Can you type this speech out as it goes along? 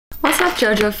What's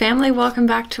up, JoJo family? Welcome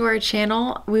back to our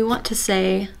channel. We want to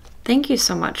say thank you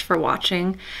so much for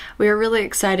watching. We are really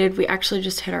excited. We actually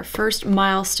just hit our first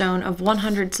milestone of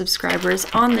 100 subscribers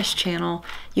on this channel.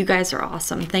 You guys are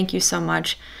awesome. Thank you so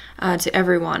much to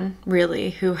everyone, really,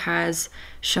 who has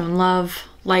shown love,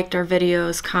 liked our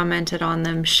videos, commented on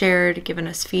them, shared, given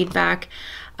us feedback.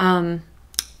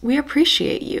 We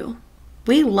appreciate you.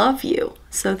 We love you.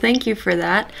 So thank you for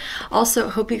that. Also,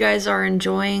 hope you guys are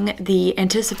enjoying the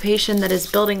anticipation that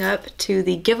is building up to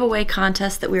the giveaway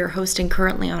contest that we are hosting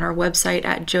currently on our website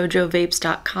at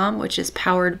jojovapes.com, which is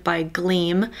powered by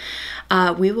Gleam.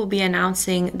 We will be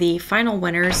announcing the final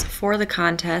winners for the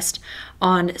contest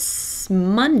on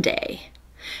Monday.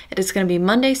 It is going to be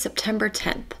Monday, September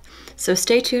 10th. So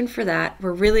stay tuned for that.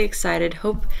 We're really excited.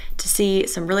 Hope to see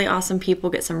some really awesome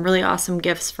people get some really awesome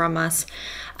gifts from us.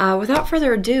 Without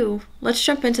further ado, let's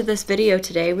jump into this video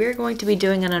today. We are going to be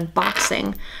doing an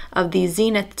unboxing of the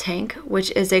Zenith tank,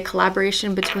 which is a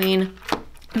collaboration between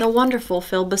the wonderful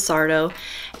Phil Busardo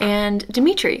and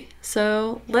Dmitri.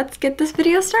 So let's get this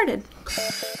video started.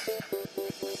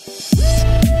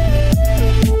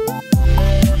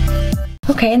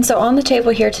 Okay, and so on the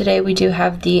table here today we do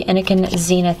have the Innokin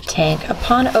Zenith tank.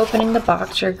 Upon opening the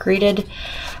box, you're greeted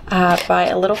by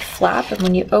a little flap, and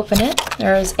when you open it,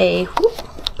 there is a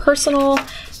personal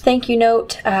thank you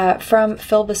note from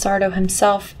Phil Busardo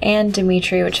himself and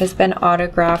Dmitri, which has been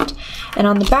autographed. And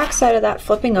on the back side of that,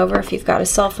 flipping over, if you've got a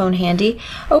cell phone handy,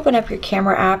 open up your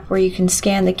camera app where you can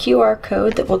scan the QR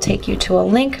code that will take you to a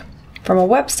link from a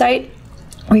website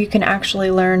where you can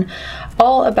actually learn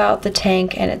all about the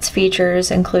tank and its features,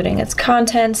 including its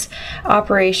contents,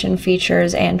 operation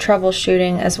features, and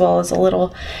troubleshooting, as well as a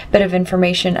little bit of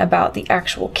information about the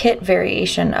actual kit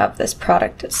variation of this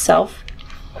product itself.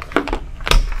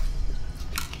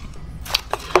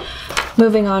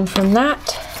 Moving on from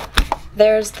that,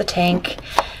 there's the tank.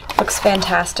 Looks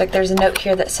fantastic. There's a note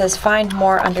here that says find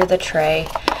more under the tray.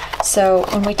 So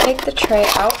when we take the tray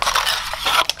out,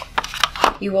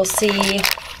 you will see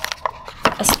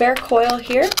a spare coil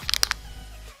here,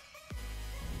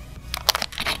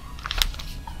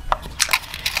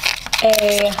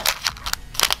 a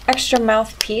extra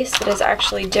mouthpiece that is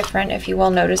actually different, if you will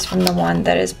notice, from the one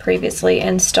that is previously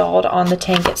installed on the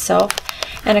tank itself,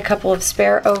 and a couple of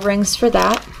spare O-rings for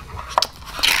that.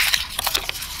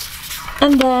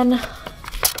 And then,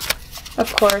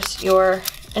 of course, your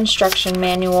instruction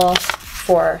manual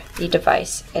for the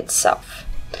device itself.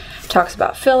 Talks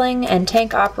about filling and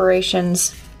tank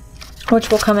operations, which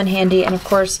will come in handy. And of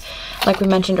course, like we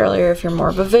mentioned earlier, if you're more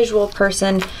of a visual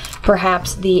person,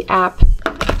 perhaps the app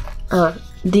or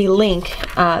the link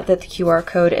that the QR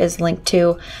code is linked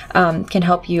to can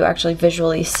help you actually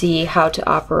visually see how to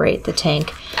operate the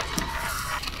tank.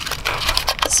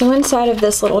 So inside of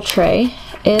this little tray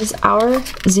is our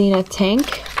Zenith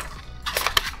tank.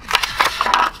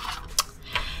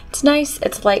 It's nice,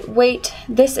 it's lightweight.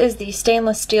 This is the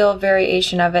stainless steel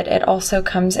variation of it. It also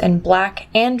comes in black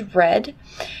and red.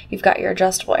 You've got your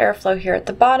adjustable airflow here at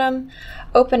the bottom,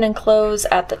 open and close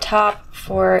at the top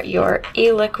for your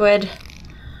e-liquid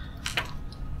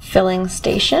filling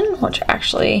station, which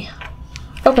actually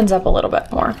opens up a little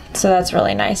bit more. So that's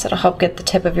really nice. It'll help get the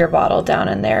tip of your bottle down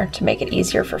in there to make it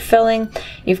easier for filling.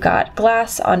 You've got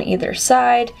glass on either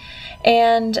side,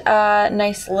 and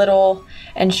nice little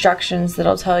instructions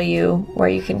that'll tell you where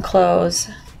you can close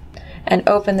and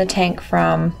open the tank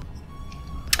from.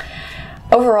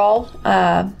 Overall,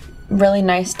 really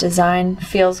nice design,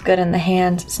 feels good in the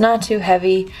hands. It's not too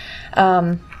heavy.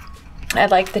 I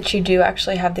like that you do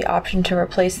actually have the option to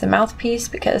replace the mouthpiece,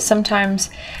 because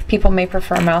sometimes people may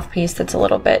prefer a mouthpiece that's a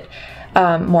little bit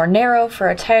more narrow for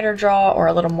a tighter draw, or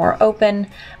a little more open,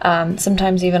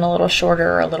 sometimes even a little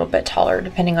shorter or a little bit taller,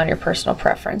 depending on your personal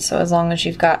preference. So as long as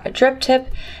you've got a drip tip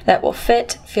that will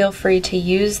fit, feel free to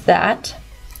use that.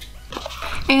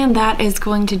 And that is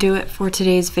going to do it for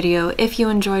today's video. If you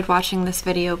enjoyed watching this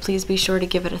video, please be sure to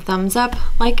give it a thumbs up,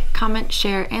 like, comment,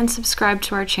 share, and subscribe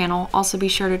to our channel. Also be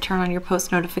sure to turn on your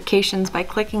post notifications by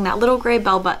clicking that little gray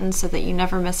bell button so that you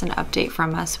never miss an update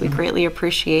from us. We greatly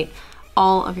appreciate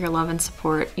all of your love and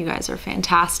support. You guys are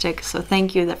fantastic, so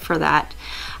thank you for that.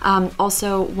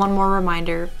 Also, one more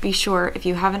reminder, be sure, if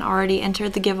you haven't already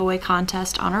entered the giveaway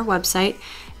contest on our website,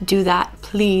 do that,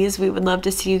 please. We would love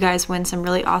to see you guys win some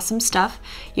really awesome stuff.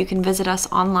 You can visit us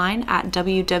online at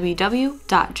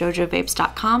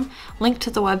www.jojovapes.com. Link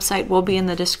to the website will be in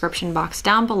the description box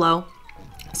down below.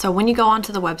 So when you go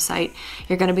onto the website,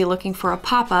 you're going to be looking for a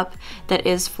pop-up that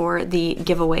is for the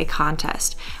giveaway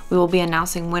contest. We will be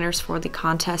announcing winners for the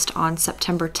contest on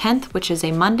September 10th, which is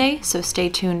a Monday, so stay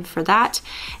tuned for that.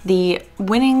 The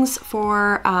winnings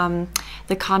for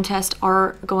the contest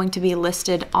are going to be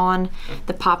listed on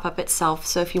the pop-up itself,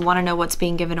 so if you want to know what's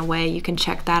being given away, you can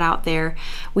check that out there.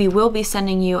 We will be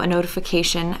sending you a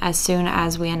notification as soon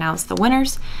as we announce the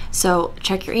winners, so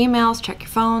check your emails, check your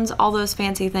phones, all those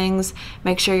fancy things.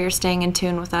 Make sure you're staying in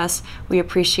tune with us. We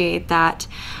appreciate that.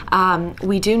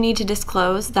 We do need to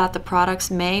disclose that the products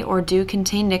may or do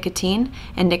contain nicotine,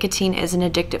 and nicotine is an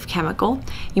addictive chemical.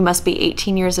 You must be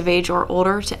 18 years of age or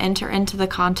older to enter into the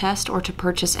contest or to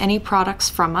purchase any products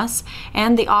from us,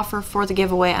 and the offer for the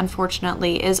giveaway,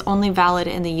 unfortunately, is only valid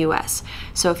in the US.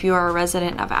 So if you are a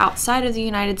resident of outside of the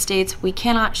United States, we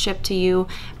cannot ship to you,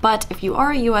 but if you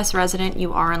are a US resident,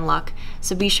 you are in luck,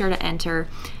 so be sure to enter.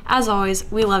 As always,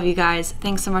 we love you guys.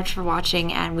 Thanks so much for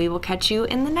watching, and we will catch you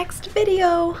in the next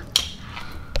video.